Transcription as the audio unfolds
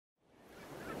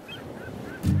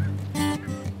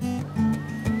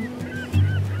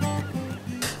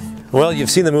Well, you've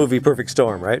seen the movie Perfect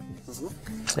Storm, right?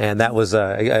 And that was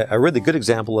a really good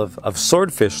example of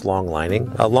swordfish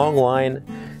longlining. A long line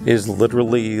is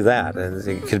literally that, and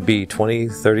it could be 20,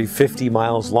 30, 50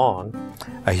 miles long.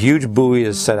 A huge buoy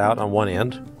is set out on one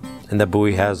end, and the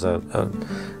buoy has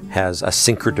a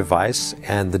sinker device,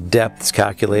 and the depth is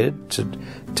calculated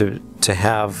to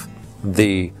have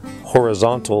the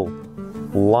horizontal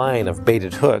line of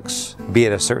baited hooks be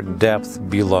at a certain depth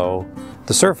below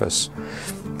the surface.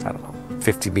 I don't know,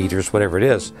 50 meters, whatever it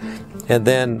is. And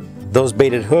then those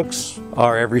baited hooks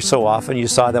are every so often. You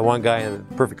saw that one guy in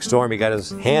Perfect Storm, he got his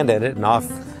hand in it and off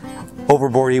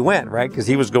overboard he went, right? Because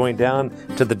he was going down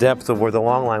to the depth of where the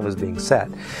long line was being set.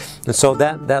 And so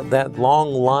that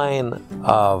long line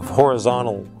of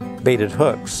horizontal baited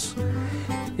hooks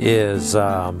is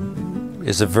a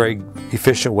very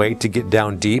efficient way to get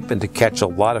down deep and to catch a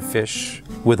lot of fish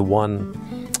with one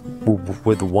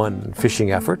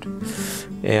fishing effort.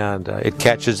 And it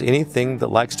catches anything that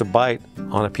likes to bite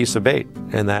on a piece of bait,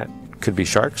 and that could be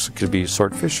sharks, it could be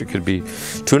swordfish, it could be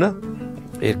tuna,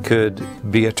 it could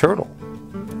be a turtle.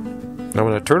 Now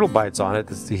when a turtle bites on it,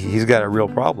 he's got a real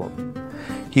problem.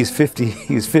 He's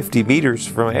 50 meters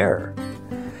from air,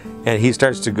 and he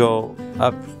starts to go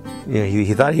up. You know,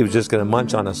 he thought he was just going to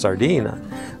munch on a sardine,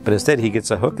 but instead he gets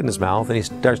a hook in his mouth and he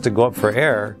starts to go up for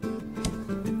air,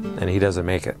 and he doesn't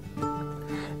make it.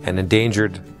 And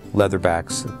endangered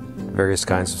leatherbacks, various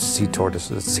kinds of sea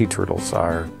turtles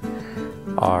are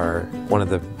one of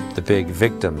the big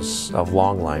victims of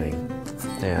longlining,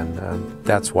 and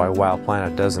that's why Wild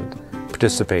Planet doesn't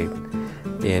participate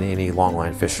in any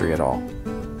longline fishery at all.